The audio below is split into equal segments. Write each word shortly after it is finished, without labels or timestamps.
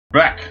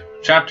Back,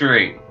 Chapter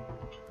 8.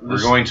 We're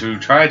going to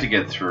try to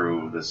get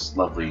through this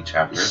lovely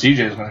chapter. CJ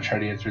is going to try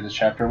to get through this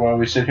chapter while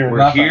we sit here and We're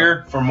laugh.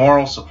 here for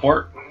moral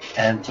support.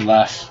 And to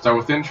laugh. Start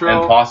with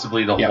intro. And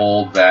possibly to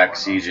hold back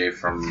CJ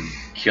from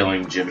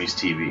killing Jimmy's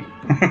TV.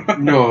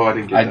 No, I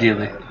didn't get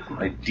Ideally. that.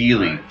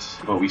 Ideally.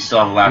 But we still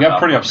have a laptop. You got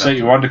pretty upset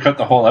you wanted to cut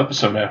the whole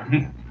episode out.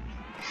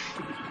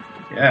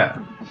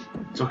 Yeah.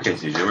 It's okay,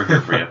 CJ. We're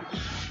here for you.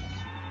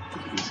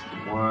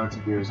 1, 2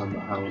 beers on the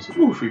house.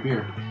 Ooh, free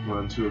beer.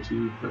 1,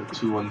 202,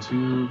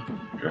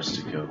 212. Dress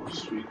to kill.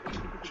 Sweet.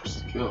 Just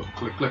to kill.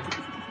 Click, click.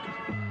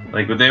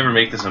 Like, would they ever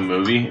make this a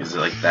movie? Is it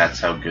like that's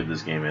how good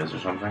this game is or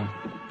something?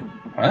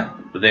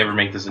 What? Would they ever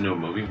make this into a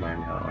movie?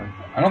 Miami Hotline?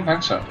 I don't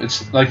think so.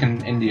 It's like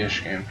an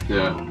indie-ish game.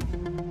 Yeah.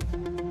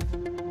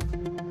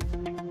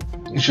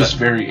 It's just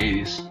very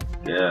 80s.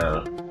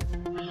 Yeah.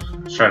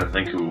 I was trying to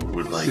think who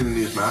would like.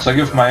 It's like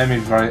if Miami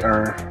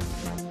or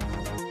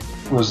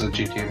what was it,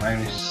 GTA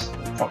Miami?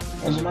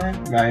 Was it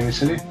Miami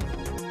City?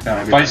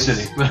 No, Vice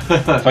City.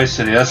 Vice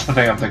City. That's the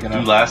thing I'm thinking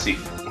of. Lassie.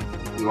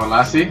 You want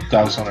Lassie?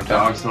 Dogs don't attack.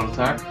 Dogs don't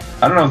attack.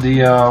 I don't know.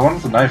 The one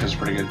with the knife is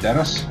pretty good.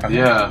 Dennis.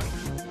 Yeah.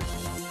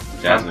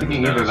 I'm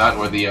thinking Dennis. either that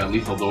or the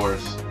lethal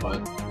doors, but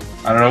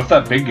I don't know if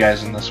that big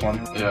guy's in this one.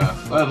 yeah.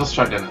 Let's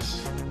try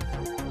Dennis.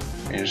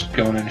 You're just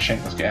going in to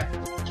shank this guy.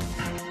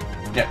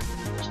 Yeah.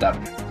 Stop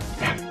him.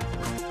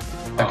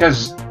 That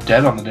guy's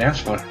dead on the dance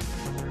floor.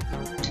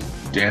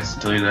 Dance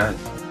until you're dead.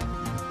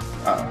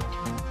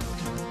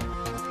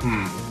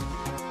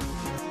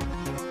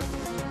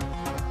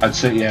 I'd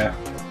say yeah.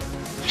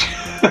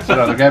 So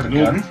no, the guy have a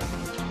gun?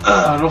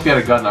 I don't know if he had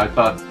a gun. I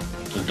thought.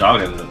 The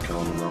dog ended up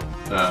killing him though.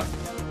 Yeah.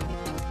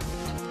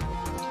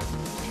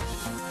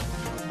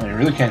 Well, you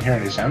really can't hear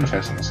any sound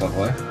effects on this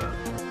level, eh?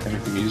 They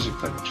make the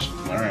music like just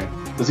blaring.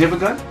 Does he have a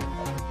gun?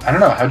 I don't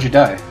know. How'd you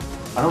die?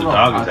 I don't The know.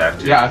 dog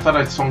attacked you. Yeah, I thought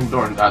I swung the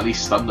door and at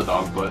least stunned the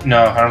dog, but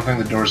No, I don't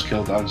think the doors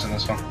kill dogs in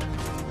this one.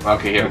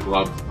 okay, he had a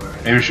glove.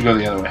 Right. Maybe we should go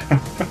the other way.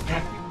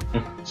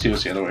 See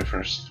what's the other way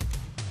first.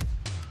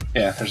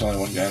 Yeah, there's only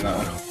one guy in that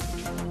one.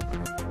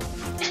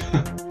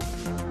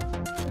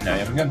 Now you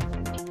have a gun.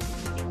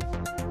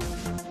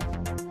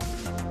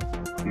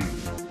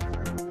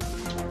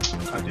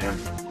 God damn.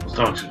 Those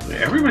dogs.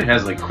 Everybody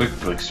has like quick,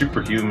 like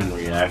superhuman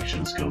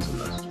reaction skills in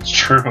this. It's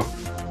true.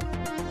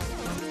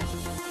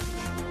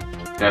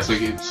 Yeah, so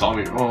he saw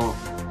me. Oh,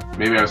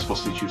 maybe I was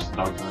supposed to choose the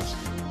dog first.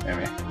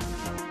 Maybe.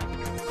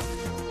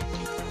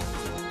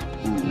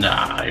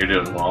 Nah, you're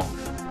doing well.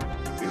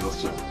 Okay,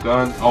 let's do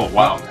gun. Oh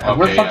wow. Okay,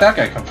 Where the fuck that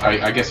guy come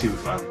from? I guess he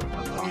was. I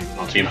don't even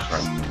know. Came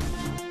from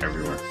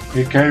everywhere.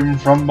 He came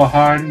from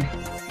behind.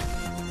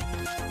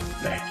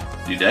 There.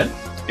 You dead?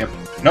 Yep.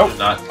 Nope. You're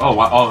not. Oh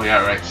wow. Oh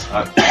yeah, right.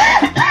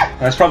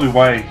 That's probably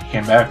why he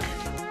came back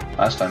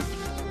last time.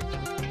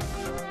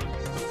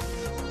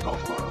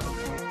 Golf club.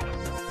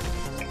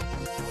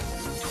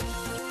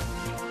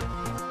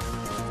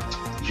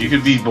 If you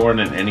could be born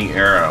in any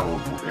era,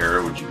 what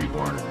era would you be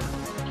born in?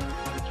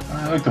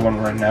 I like the one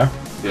we're in now.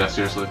 Yeah,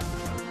 seriously.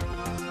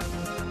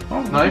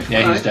 Oh, knife.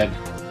 Yeah, knife, he's dead.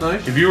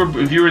 Knife. If you were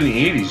in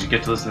the '80s, you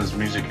get to listen to this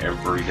music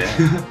every day.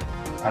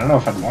 I don't know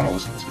if I'd want to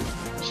listen to it.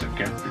 It's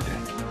again every day.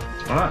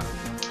 Why not?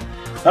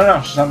 I don't know,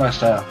 it's just not my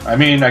style. I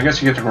mean, I guess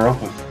you get to grow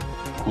up with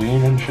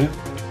Queen and shit.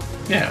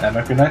 Yeah. That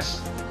might be nice.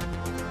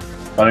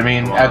 But I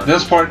mean, Well, at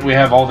this point, we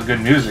have all the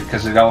good music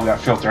because it all got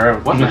filtered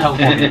out. What the hell?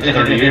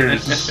 30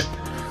 years.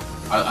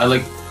 I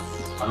like.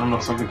 I don't know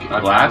something.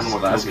 Glass?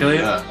 Glass kill you?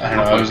 Yeah. I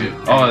don't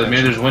know. Oh,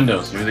 maybe there's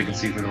windows. Maybe they can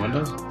see through the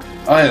windows.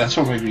 Oh yeah, that's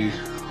what maybe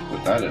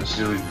what that is.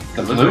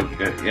 The blue?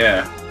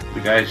 Yeah. The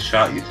guy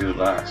shot you through the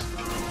glass.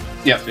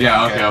 Yep.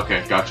 Yeah.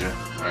 Okay. Gotcha.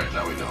 All right.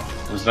 Now we know.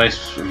 It was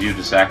nice of you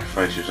to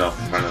sacrifice yourself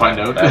in front of Find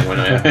out. that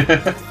window.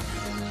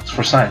 Yeah. It's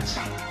for science.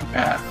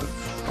 Yeah,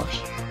 of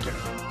course.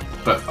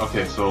 But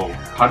okay, so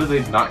how did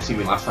they not see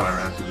me last time I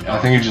ran through the dog?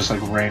 I think he just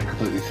like ran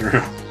completely through.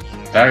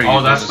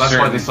 Oh, that's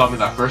why they saw me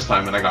that first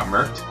time and I got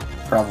murked.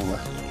 Probably.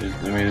 I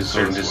mean, there's a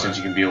certain distance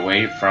you can be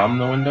away from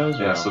the windows.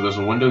 Yeah. So there's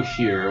a window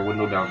here, a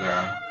window down there.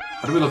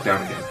 How do we look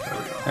down again? There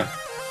we go. Yeah.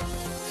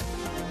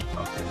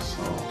 Okay.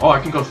 So. Oh, I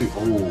can go through.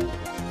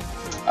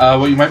 Oh.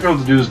 What you might be able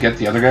to do is get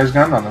the other guy's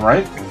gun on the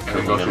right,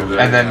 And go through there.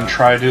 and then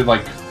try to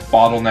like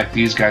bottleneck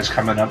these guys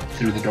coming up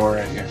through the door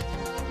at you.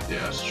 Yeah,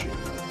 that's true.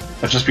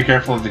 But just be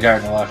careful of the guy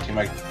on the left. He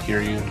might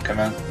hear you and come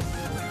out.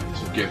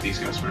 So get these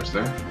guys first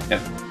there.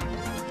 Yep.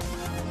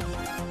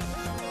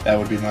 That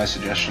would be my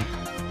suggestion.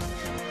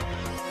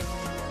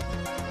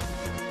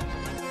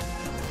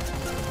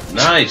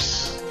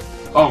 Nice.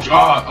 Oh,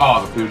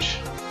 the pooch.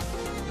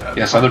 Yeah,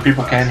 Yes, other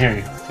people can hear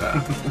you.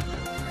 Yeah.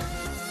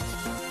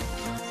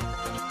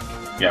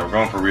 Yeah, we're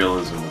going for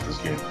realism with this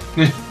game.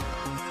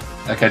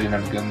 That guy didn't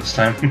have a gun this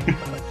time.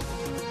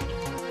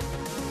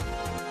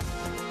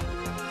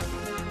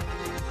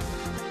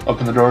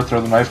 Open the door, throw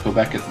the knife, go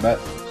back, get the bat.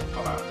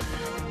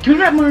 Give me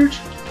that merge.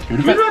 Give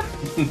it a bat.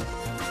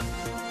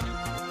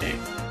 Hey.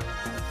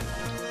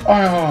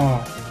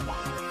 Oh.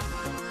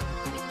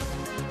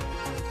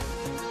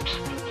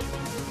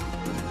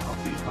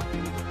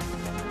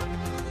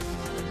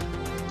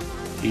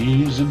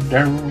 He's a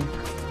dog.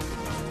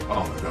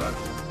 Oh my god. god.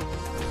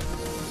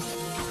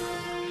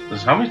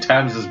 How many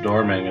times is this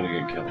doorman gonna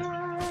get killed?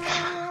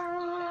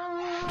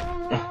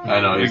 I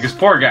know. Like this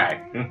poor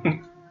guy.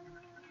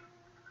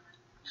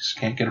 Just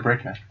can't get a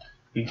break, man.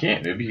 He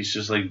can't. Maybe he's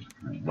just like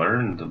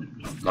learned to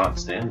not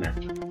stand there.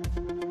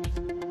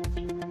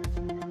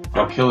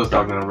 I'll kill this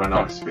dog, then I'll run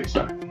out of space.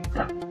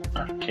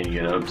 Can you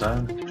get out in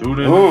time? Shoot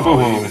it. Oh. I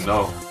don't even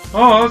know.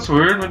 Oh, that's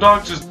weird. My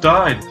dog just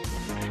died.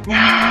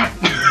 Why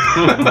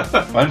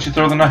don't you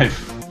throw the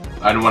knife?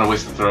 I didn't want to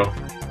waste the throw.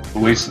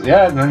 Waste.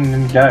 Yeah,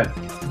 then you died.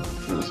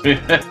 I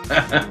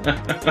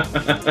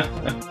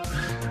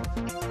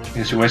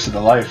guess you wasted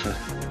the life.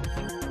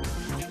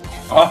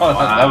 Oh,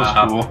 that was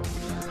cool.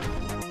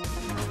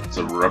 It's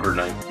a rubber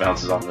knife,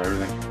 bounces off of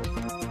everything.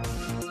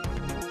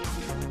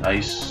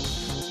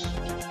 Nice.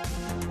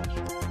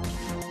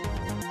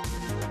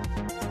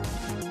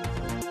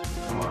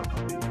 Come on,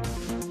 puppy.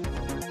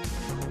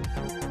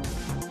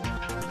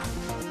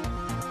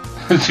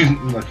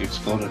 Look, he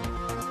exploded.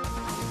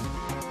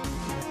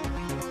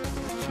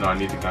 No, I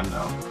need the gun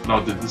now.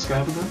 No, did this guy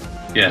have a gun?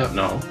 Yeah,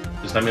 no.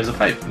 This time he has a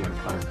pipe. Yeah,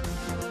 fine.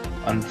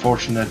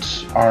 Unfortunate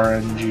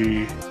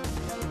RNG.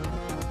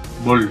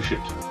 Bullshit.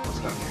 What's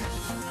that mean?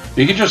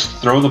 You could just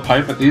throw the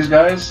pipe at these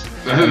guys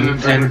and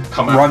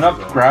Come run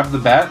after up, them. grab the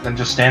bat, then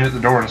just stand at the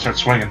door and start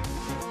swinging.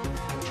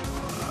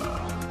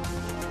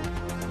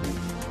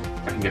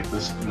 I can get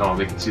this. No,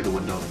 they can see the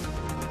window.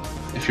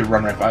 If you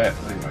run right by it, I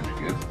think it might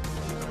be good.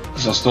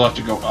 Because they'll still have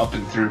to go up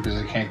and through because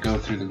they can't go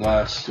through the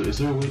glass. So is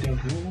there a way down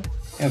here?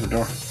 Yeah, the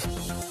door.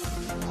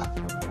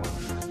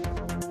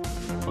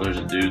 Well, there's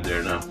a dude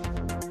there now.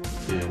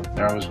 Yeah.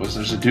 There always was.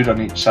 There's a dude on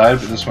each side,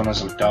 but this one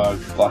has a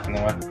dog blocking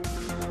the way.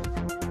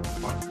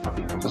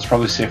 So it's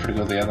probably safer to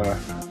go the other way.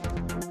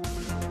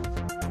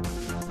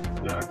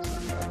 Yeah,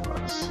 exactly.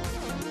 Glass.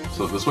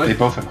 So this way? They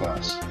both have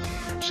glass.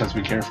 Just have to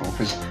be careful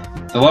because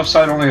the left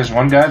side only has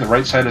one guy, the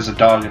right side has a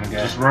dog and a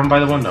guy. Just run by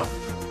the window.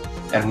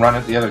 And run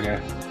at the other guy.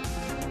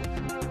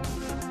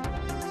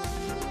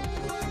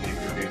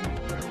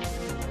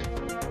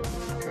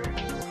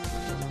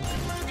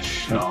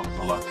 No,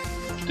 no luck.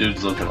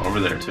 Dude's looking over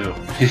there too.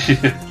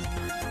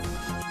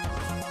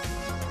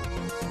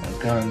 No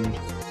gun.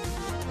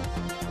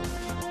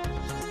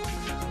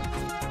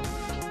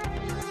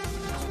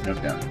 No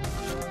gun.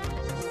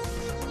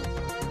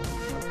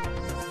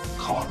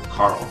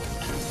 Carl.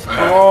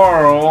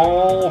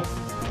 Carl!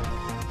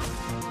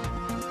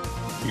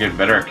 You're getting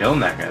better at killing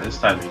that guy. This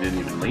time he didn't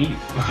even leave.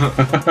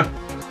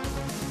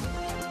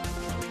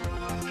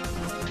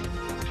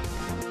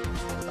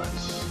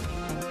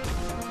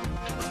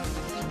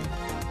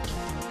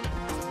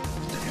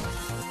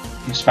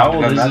 How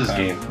old is this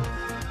game?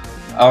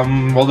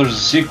 Well, there's a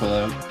sequel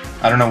out.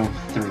 I don't know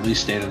the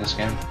release date of this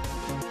game.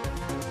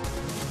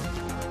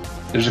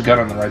 There's a gun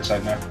on the right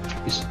side now.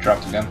 He's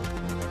dropped a gun.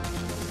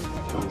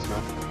 Kill this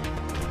guy.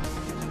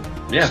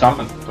 Yeah, Stop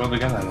him. Throw the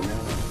gun at him.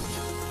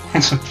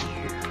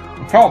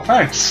 Yeah. Oh,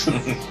 thanks.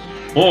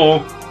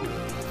 Oh.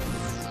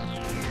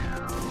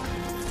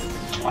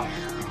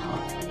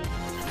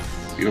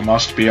 You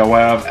must be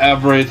aware of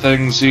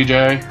everything,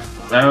 CJ.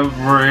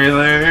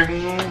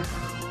 Everything.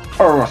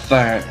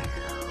 Everything.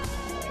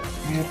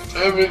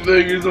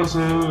 Everything is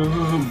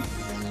awesome.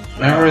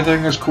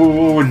 Everything is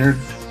cool when you're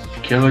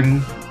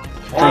killing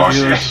drug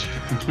dealers.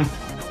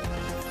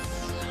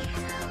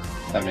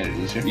 That made it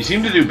easier. You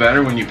seem to do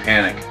better when you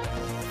panic.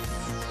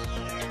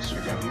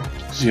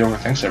 Because he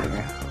overthinks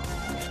everything.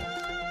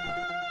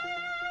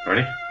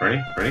 Ready?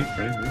 Ready? Ready?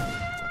 Ready? Ready?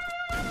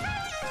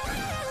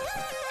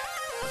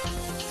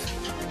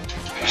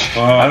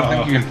 I don't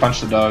think you can punch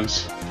the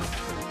dogs.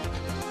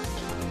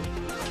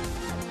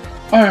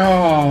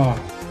 Oh,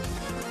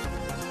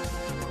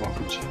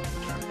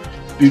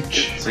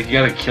 bitch. It's like you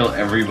gotta kill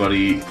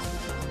everybody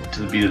to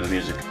the beat of the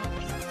music.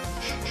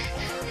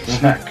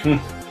 Smack.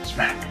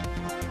 Smack.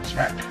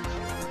 Smack.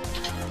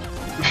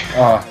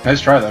 Oh,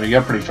 nice try though. You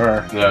got pretty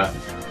far. Yeah.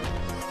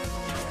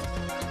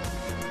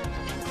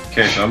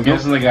 Okay, so I'm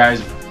guessing the guy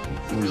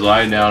who's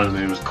lying down, his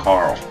name is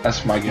Carl.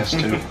 That's my guess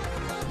too.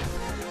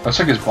 Looks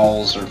like his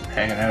balls are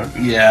hanging out.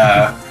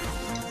 Yeah.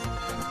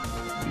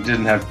 He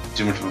didn't have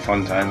too much of a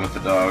fun time with the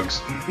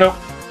dogs. Nope.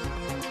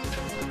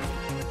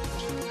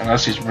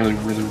 Unless he's really,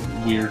 really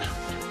weird.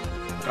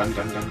 Gun,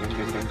 gun, gun, gun,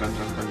 gun, gun, gun,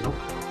 gun, gun. Nope.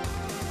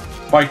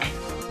 Mike.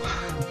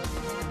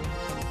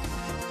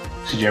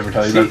 Did you ever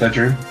tell you about that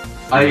dream?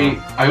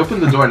 I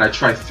opened the door and I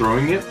tried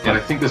throwing it, but I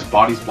think this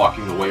body's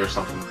blocking the way or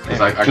something.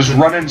 Yeah, I just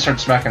run in and start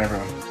smacking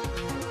everyone.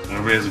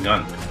 Everybody has a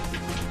gun.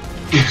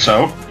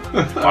 So,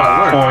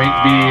 point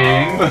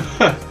being,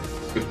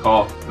 good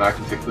call. Now I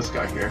can take this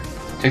guy here.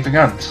 take the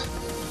guns.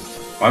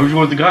 Why would you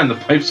want the gun? The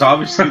pipe's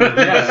obviously the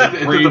Yeah,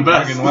 it's the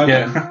best. fucking weapon.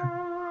 Yeah.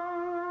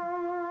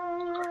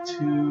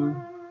 Two.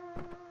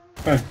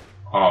 Hey.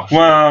 Oh, shit.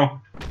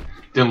 Wow.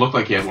 Didn't look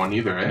like he had one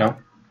either, eh? Nope.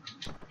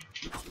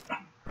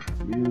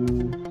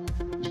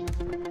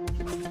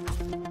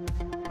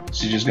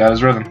 So you just got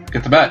his rhythm.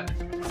 Get the bat.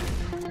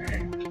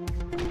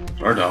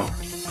 Or don't.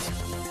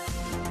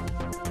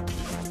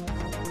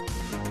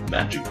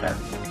 Magic pen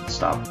can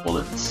stop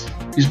bullets.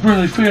 He's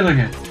really feeling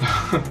it.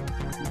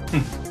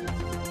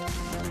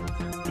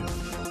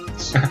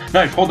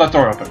 Knife, hold that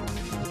door open.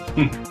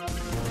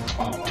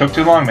 Took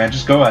too long, man.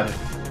 Just go at it.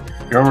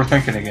 You're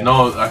overthinking again.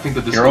 No, I think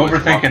that this. You're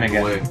overthinking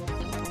again.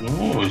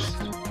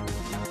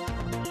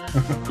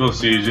 Go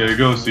CJ,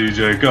 go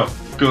CJ, go.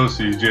 Go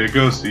CJ,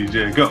 go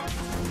CJ, go.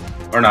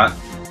 Or not.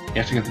 You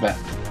have to get the bat.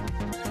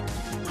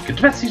 Get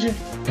to bed, CJ.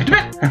 Get to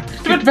bed.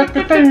 Get the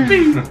bat,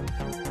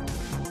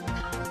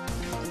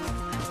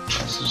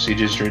 That's the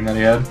CJ's dream that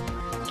he had.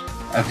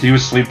 After he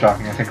was sleep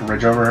talking, I think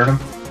Ridge overheard him.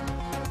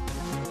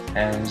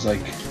 And he's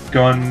like,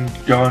 gun,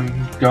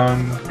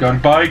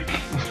 bike.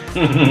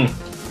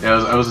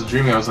 Yeah, I was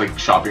dreaming I was like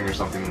shopping or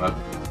something. That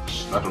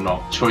I don't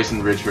know. Choice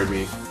and Ridge heard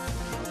me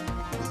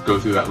go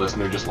through that list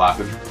and they're just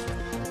laughing.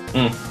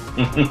 I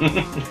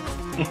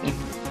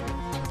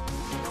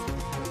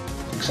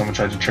think someone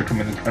tried to trick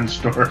him in the gun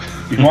store.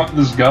 You want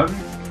this gun?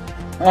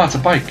 Oh, it's a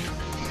bike.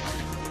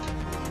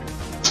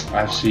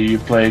 I see you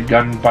played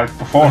gun and bike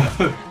before.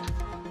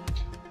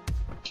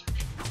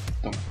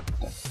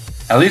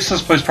 At least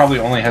this place probably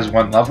only has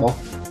one level.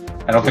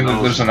 I don't think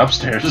that there's an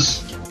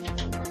upstairs.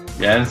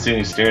 Yeah, I didn't see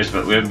any stairs,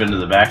 but we haven't been to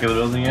the back of the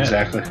building yet.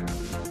 Exactly.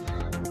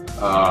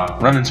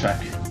 Run and smack.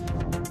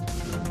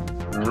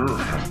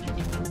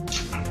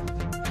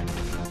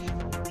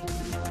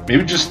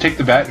 Maybe just take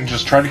the bat and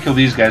just try to kill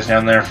these guys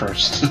down there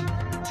first. So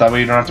that way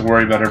you don't have to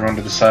worry about everyone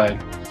to the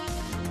side.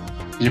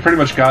 You pretty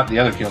much got the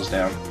other kills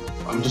down.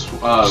 I'm just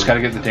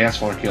gotta get the dance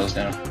floor kills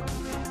down.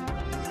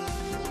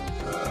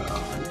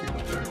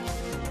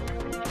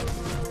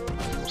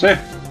 See?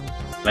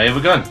 Now you have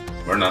a gun.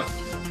 Or not.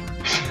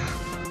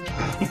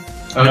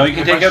 No, you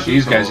can take out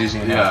these guys easy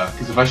enough. Yeah,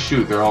 because if I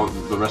shoot,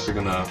 the rest are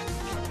gonna...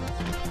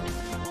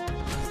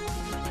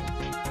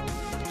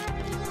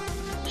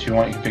 If you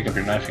want, you can pick up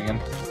your knife again.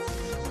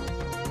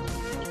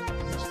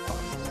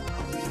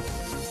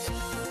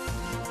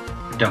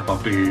 Dump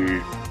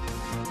puppy.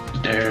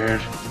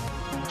 Dared.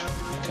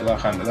 Okay,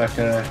 lock onto that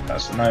guy.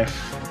 Pass the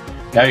knife.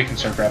 Now you can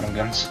start grabbing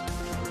guns.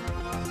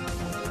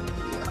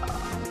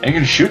 And you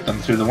can shoot them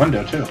through the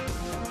window too.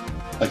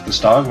 Like this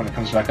dog when it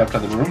comes back up to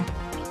the room.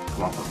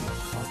 Come on,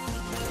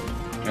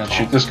 And then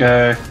shoot this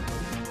guy.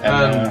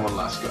 And one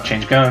last guy.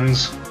 Change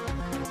guns.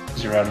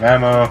 Because you're out of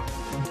ammo.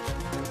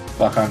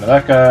 Lock onto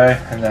that guy.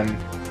 And then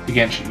you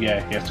can't shoot.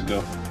 Yeah, you have to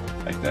go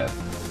like that.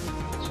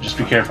 So just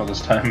be careful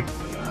this time.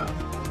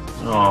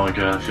 Oh my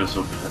god, I feel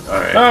so bad.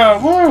 Alright. Oh,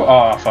 woo!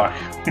 Oh, fuck.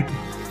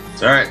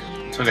 It's alright.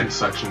 It's okay.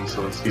 Section,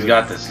 so it's He's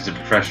got this. He's a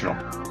professional.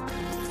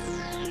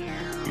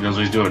 He knows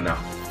what he's doing now.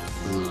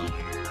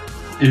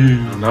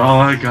 And all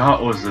I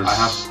got was this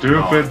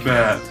stupid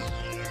bat.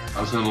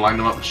 I was gonna line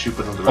them up and shoot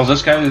with them. Oh,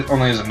 this guy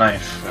only has a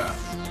knife. Yeah.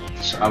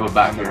 So I have a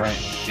bat on the here.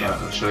 right.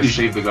 Yeah. Should I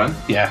save the gun?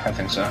 Yeah, I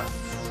think so.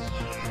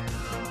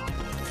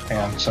 Hang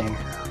on, someone.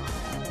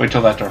 Wait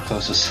till that door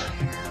closes.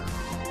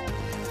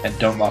 And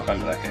don't lock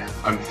onto that guy.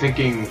 I'm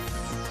thinking.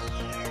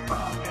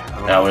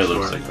 That way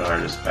looks like the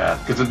hardest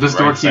path. Because this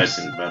door keeps.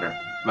 Better.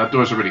 That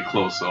door's already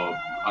closed, so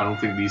I don't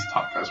think these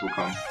top guys will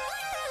come.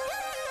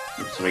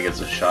 If somebody gets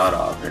a shot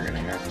off, they're gonna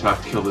hear. So I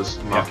have to kill this,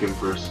 knock him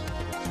first.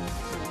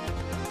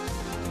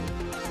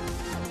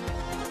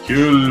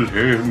 Kill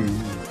him.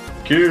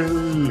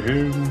 Kill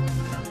him.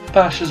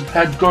 Bash his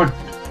head good.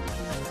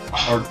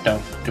 Or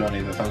don't do any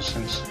of those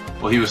things.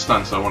 Well, he was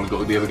stunned, so I want to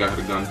go. The other guy had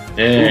a gun.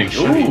 Dang.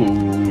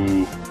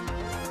 Ooh, Ooh.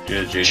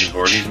 Yeah, Jason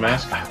Voorhees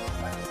mask.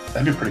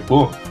 That'd be pretty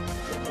cool.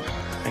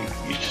 I think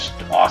he's just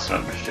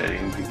awesome at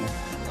macheting people.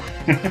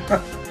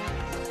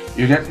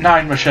 You get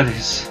 9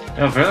 machetes.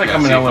 No, if they're like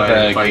coming out with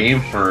a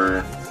game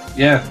for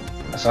Yeah,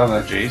 I saw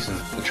that. Jason,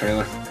 The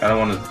trailer. I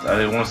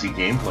didn't want to see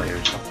gameplay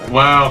or something.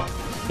 wow.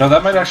 No,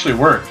 that might actually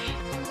work.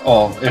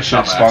 Oh, if she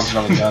Shot spawns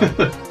max. another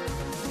gun.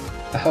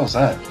 The hell is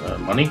that?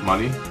 Money?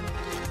 Money.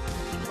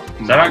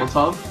 Is that a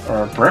Molotov?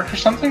 Or a brick or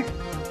something?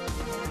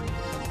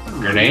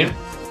 grenade?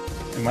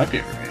 It might be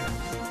a grenade.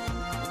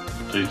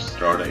 So you just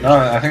throw it at No,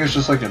 I think it's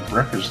just like a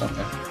brick or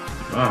something.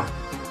 Oh.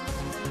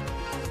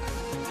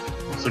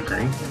 What's the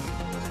green thing?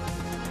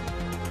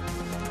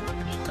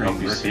 Oh,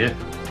 you see it?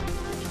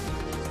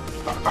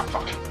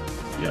 Fuck.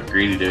 Yeah,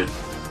 greedy dude.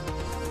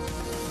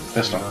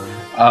 This one.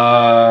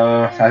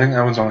 I think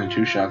that one's only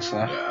 2 shots though.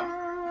 Yeah.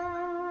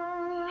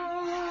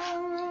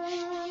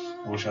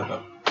 I wish I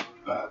had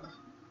that.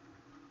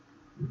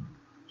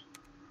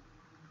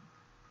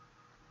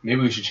 Maybe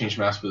we should change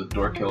mask with a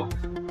door kill.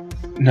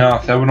 No,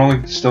 that would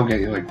only still get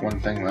you like 1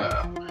 thing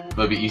though. But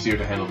it'd be easier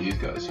to handle these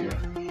guys here.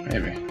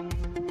 Maybe.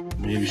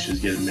 Maybe we should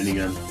just get a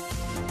minigun.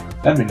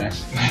 That'd be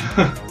nice.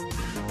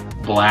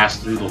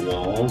 Blast through the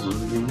walls, it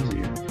would be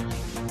easier.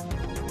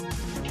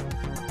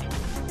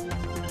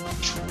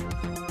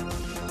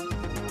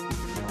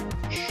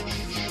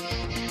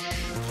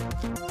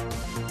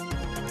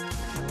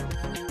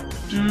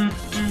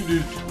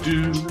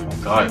 Oh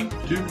god.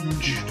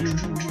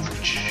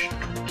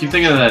 Keep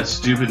thinking of that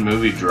stupid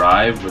movie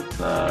Drive with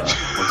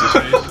what's his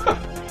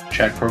face?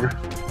 Chad Kroger.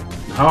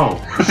 No.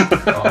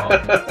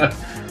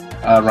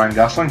 Ryan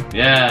Gosling.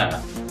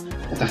 Yeah.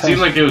 What the It hell seems is-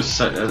 like it was.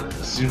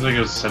 Seems like it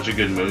was such a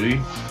good movie.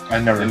 I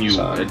never and you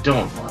saw it.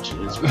 don't watch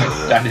it. It's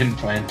I didn't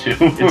plan to.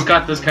 it's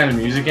got this kind of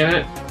music in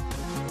it,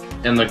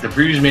 and like the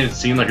previews made it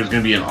seem like it was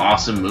gonna be an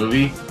awesome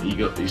movie.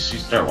 You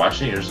start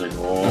watching it, you're just like,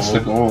 oh, That's the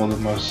goal. The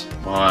most.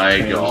 my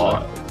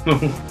god.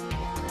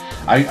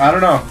 I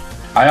don't know.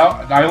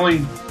 I only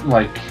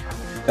like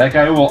that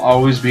guy will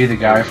always be the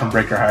guy from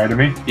Breaker High to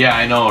me. Yeah,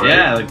 I know, right?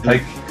 Yeah,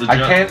 Like I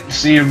can't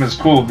see him as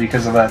cool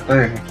because of that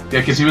thing. Yeah,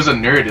 because he was a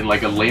nerd and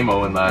like a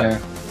lame-o in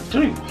that.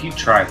 Yeah. He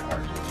tried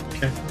hard.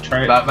 Okay,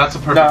 try it. That's a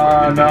perfect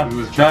No, word. He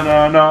was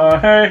no,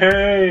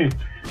 hey,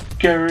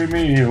 carry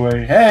me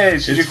away. Hey,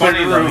 It's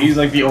funny though. He's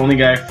like the only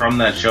guy from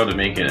that show to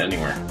make it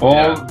anywhere.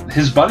 Well,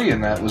 his buddy in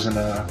that was in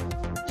a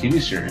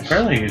TV series.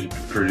 Apparently he's a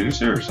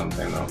producer or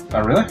something though.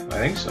 Oh, really? I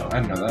think so.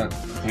 I didn't know that.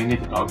 You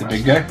need the dog. The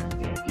big guy?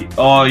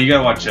 Oh, you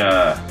gotta watch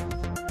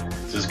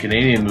it's this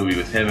Canadian movie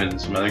with him and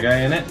some other guy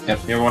in it. Yep.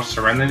 You ever watch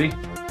Serenity?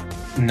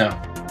 No,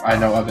 I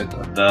know of it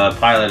though. The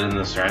pilot in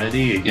the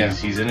Serenity, Yeah.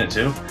 he's in it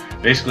too.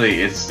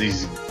 Basically, it's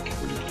these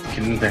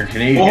they're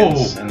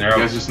Canadians and they're You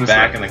guys just out missed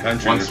back that. in the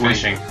country One they're swing.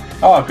 fishing,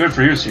 Oh, good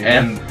for you, CJ.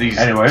 and these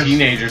Anyways.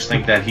 teenagers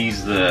think that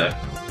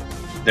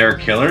they're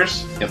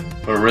killers. Yep.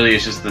 But really,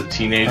 it's just the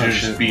teenagers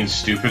shit. being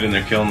stupid and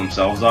they're killing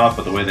themselves off.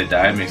 But the way they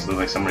die makes it look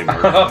like somebody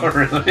murdered Oh, them.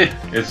 really?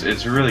 It's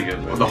a really good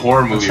movie. The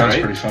horror That movie, sounds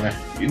right? pretty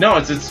funny. No,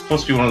 it's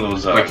supposed to be one of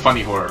those Like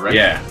funny horror, right?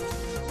 Yeah.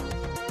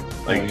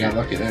 Oh, you got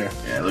lucky there.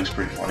 Yeah, it looks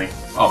pretty funny.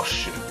 Oh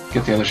shit.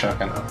 Get the other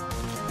shotgun out.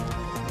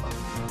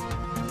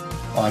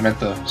 Well, I meant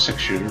the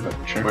 6-shooter, but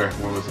sure.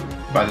 Where was it?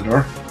 By the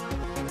door.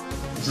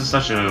 This is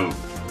such a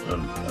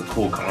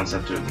cool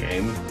concept to a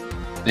game.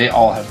 They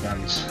all have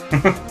guns.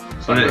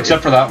 But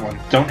Except for that one.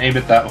 Don't aim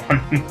at that one.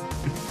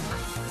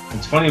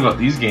 what's funny about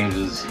these games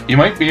is You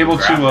might be able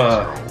to,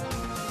 graphics are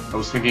old. I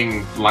was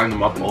thinking line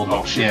them up and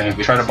oh shit. yeah,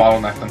 you try to get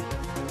bottleneck them.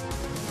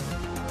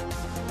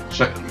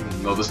 Shut.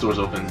 No, this door's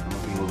open. I'm not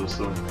gonna go this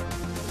door.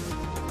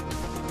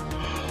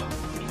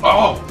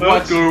 Oh,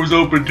 that door was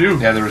open too.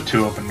 Yeah, there were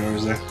 2 open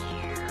doors there.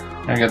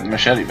 I got the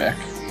machete back.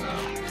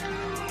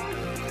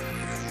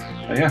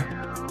 But yeah.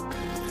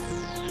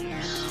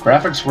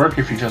 Graphics work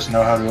if you just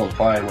know how to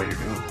apply what you're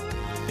doing.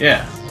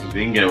 Yeah,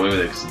 they can get away with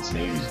it because it's an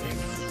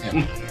 80s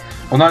game.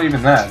 Well, not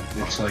even that.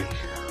 It's like,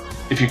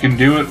 if you can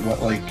do it,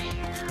 what, like,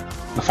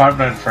 the Five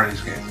Nights at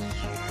Freddy's game.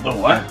 The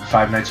what?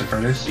 Five Nights at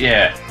Freddy's?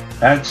 Yeah.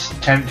 That's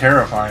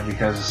terrifying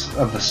because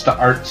of the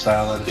art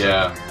style that it's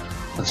Yeah.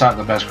 It's not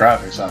the best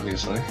graphics,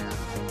 obviously.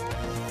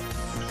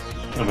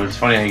 No, but it's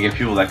funny how you get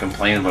people that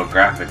complain about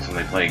graphics when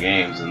they play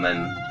games, and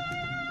then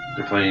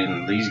they're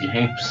playing these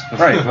games.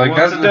 Right, like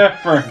What's that's the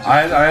difference?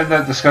 I had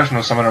that discussion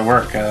with someone at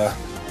work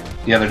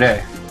the other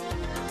day.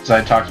 So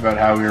I talked about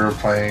how we were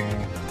playing.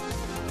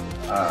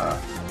 I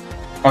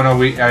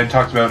had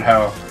talked about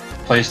how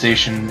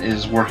PlayStation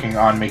is working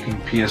on making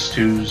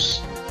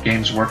PS2's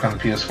games work on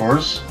the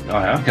PS4s Oh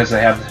yeah. because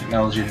they have the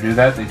technology to do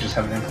that. They just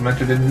haven't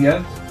implemented it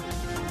yet.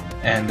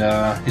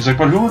 And he's like,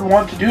 "But who would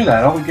want to do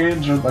that? All the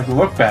games are like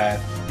look bad."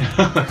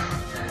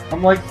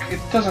 I'm like, it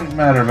doesn't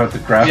matter about the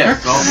graphics.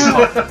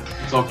 Yeah,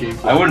 it's all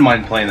gameplay. I wouldn't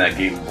mind playing that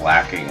game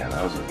black again.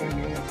 That was a good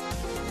game.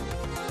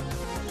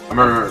 I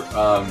remember,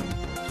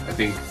 I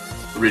think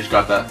Ridge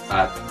got that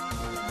at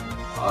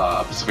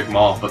Pacific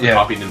Mall, but the Yeah.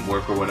 copy didn't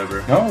work or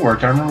whatever. No, it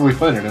worked. I remember we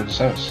played it at his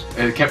house.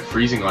 And it kept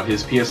freezing on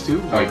his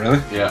PS2. Oh,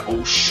 really? Yeah.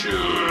 Oh shit.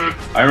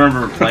 I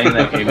remember playing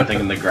that game and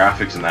thinking the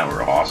graphics in that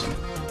were awesome.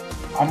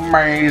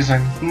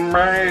 Amazing.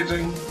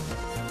 Amazing.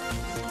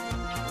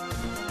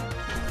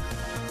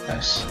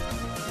 Nice.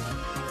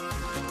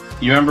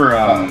 You remember?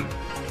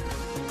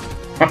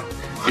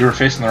 You were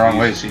facing the wrong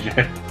way,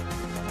 CJ.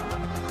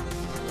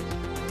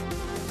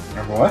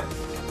 Remember what?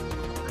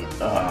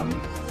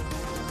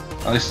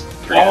 At least.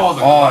 Oh,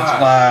 the Oh, it's glass.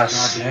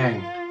 glass. God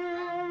dang.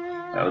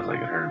 That looked like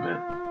it hurt a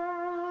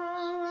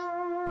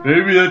bit.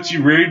 Maybe that's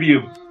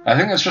uranium. I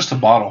think it's just a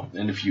bottle.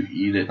 And if you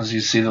eat it, As you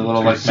see the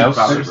little it's like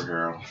mouth super things.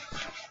 Superhero.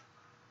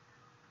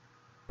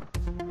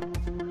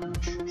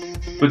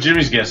 But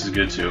Jimmy's guess is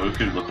good too. It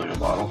could look like a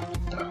bottle.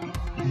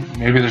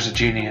 Maybe there's a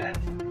genie in it.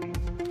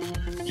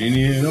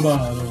 Genie in a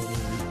bottle.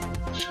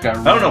 Just got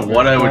I don't know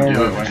what I would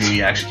do Oh, if a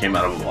genie actually came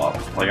out of a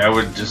bottle. Like I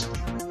would.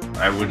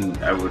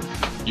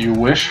 You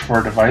wish for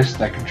a device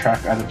that can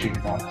track other genie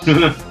bottles.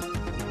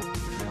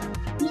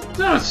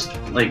 No, it's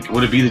like,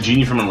 would it be the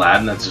genie from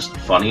Aladdin that's just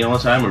funny all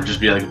the time, or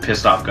just be like a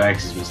pissed off guy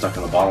because he's been stuck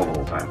in the bottle the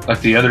whole time? Like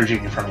the other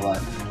genie from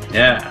Aladdin.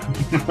 Yeah.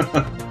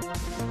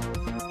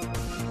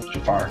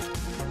 Jafar.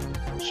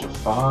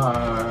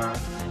 Jafar.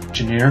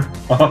 Engineer.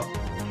 I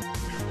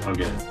don't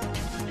get it.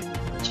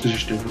 It's because you're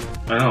stupid.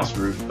 I know it's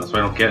rude. That's why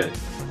I don't get it.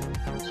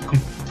 So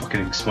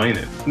fucking explain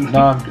it. No,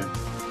 I'm good.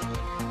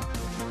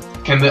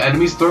 Can the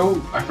enemies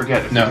throw? I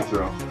forget if No. they can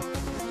throw.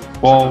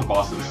 Well, The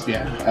bosses.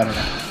 yeah, I don't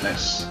know.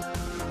 Nice.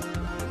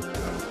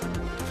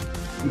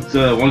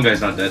 One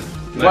guy's not dead.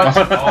 What?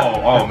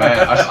 oh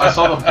man. I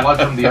saw the blood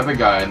from the other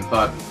guy and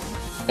thought,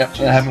 Yep,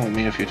 that happened with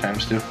me a few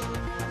times too.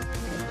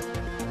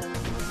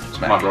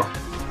 come on, bro.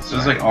 So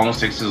this like almost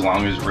takes as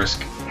long as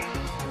Risk.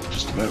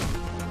 Just about.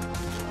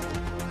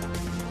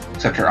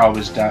 Except you're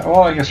always dying.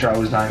 Well, I guess you're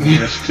always dying for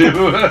this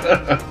too.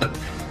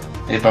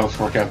 They both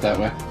work out that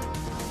way.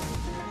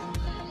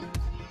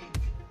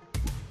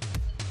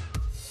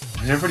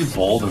 Is everybody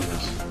bold in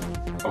this?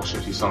 Oh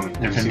shit, he saw me.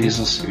 They're Did Vin he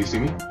Diesels. see me? Did he see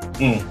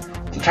me?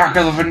 The attack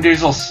of the Vin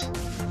Diesels.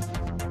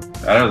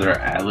 I don't know,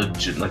 they're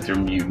legit, like they're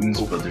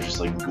mutants, but they're just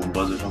like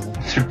Goombas or something.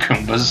 They're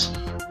Goombas.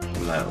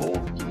 From that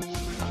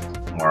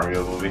old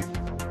Mario movie.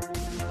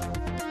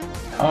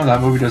 Oh,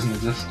 that movie doesn't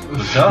exist.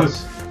 It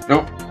does.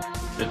 Nope.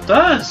 It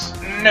does.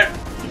 No.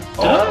 It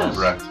does.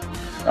 Wrecked.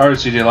 Alright,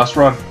 CJ, let's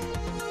run.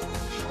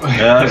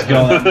 Yeah, let's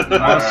go.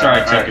 I'm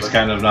sorry, Alright, Chuck is let's-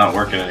 kind of not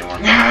working anymore.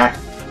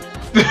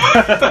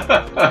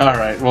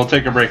 Alright, we'll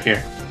take a break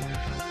here.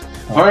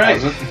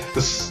 Alright. That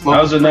This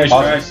That was a nice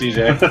Awesome.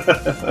 try, CJ.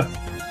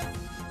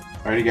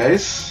 Alrighty,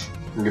 guys.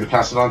 I'm gonna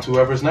pass it on to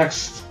whoever's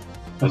next.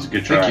 That was a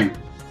good try. Thank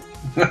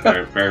you.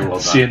 Very, very well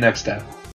done. See you next time.